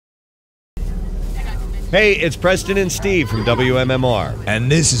Hey, it's Preston and Steve from WMMR.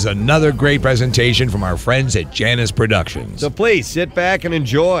 And this is another great presentation from our friends at Janus Productions. So please sit back and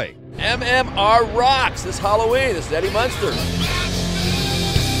enjoy. MMR rocks this Halloween. This is Eddie Munster.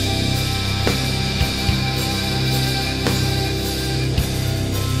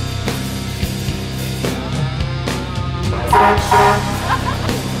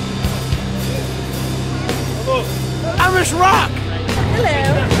 I'm Miss Rock.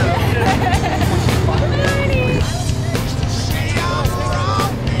 Hello.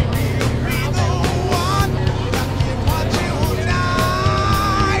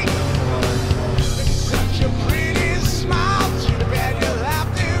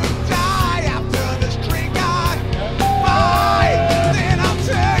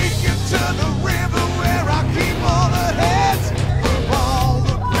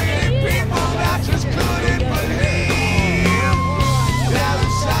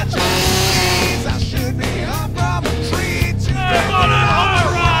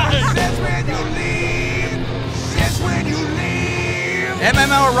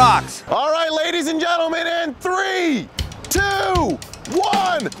 MMR rocks. All right, ladies and gentlemen, in 3, 2, 1,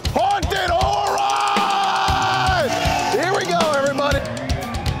 Haunted Horror! Here we go, everybody.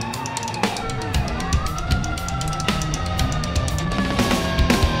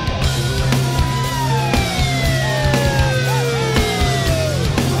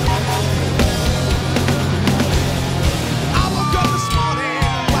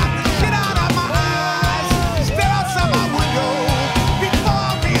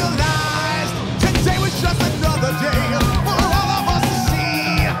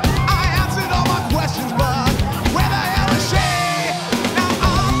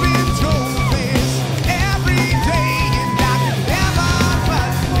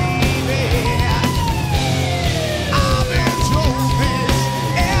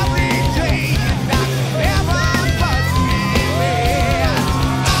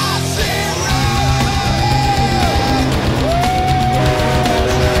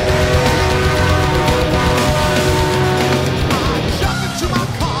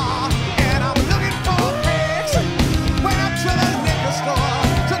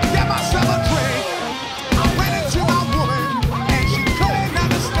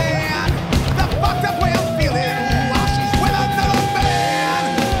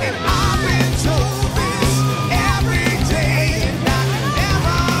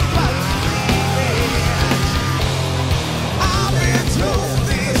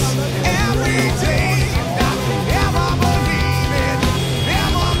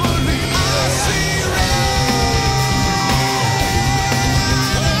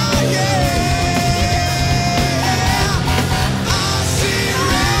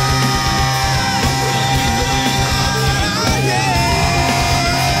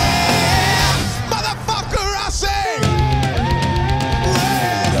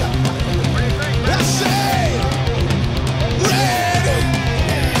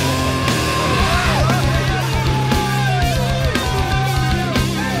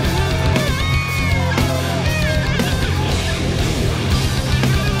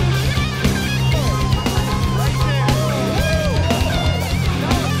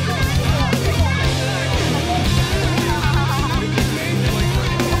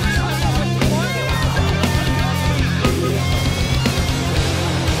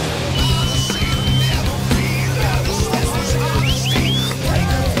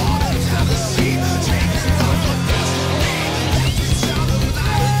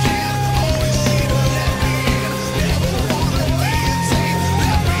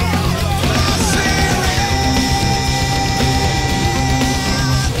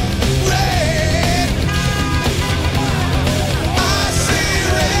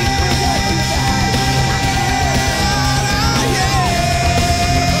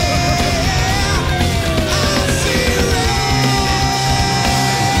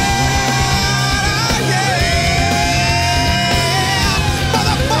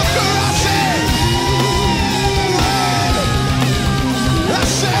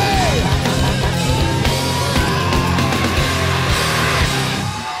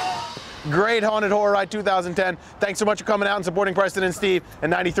 Great Haunted Horror Ride 2010. Thanks so much for coming out and supporting Preston and Steve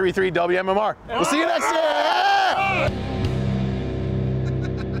and 93.3 WMMR. We'll see you next year.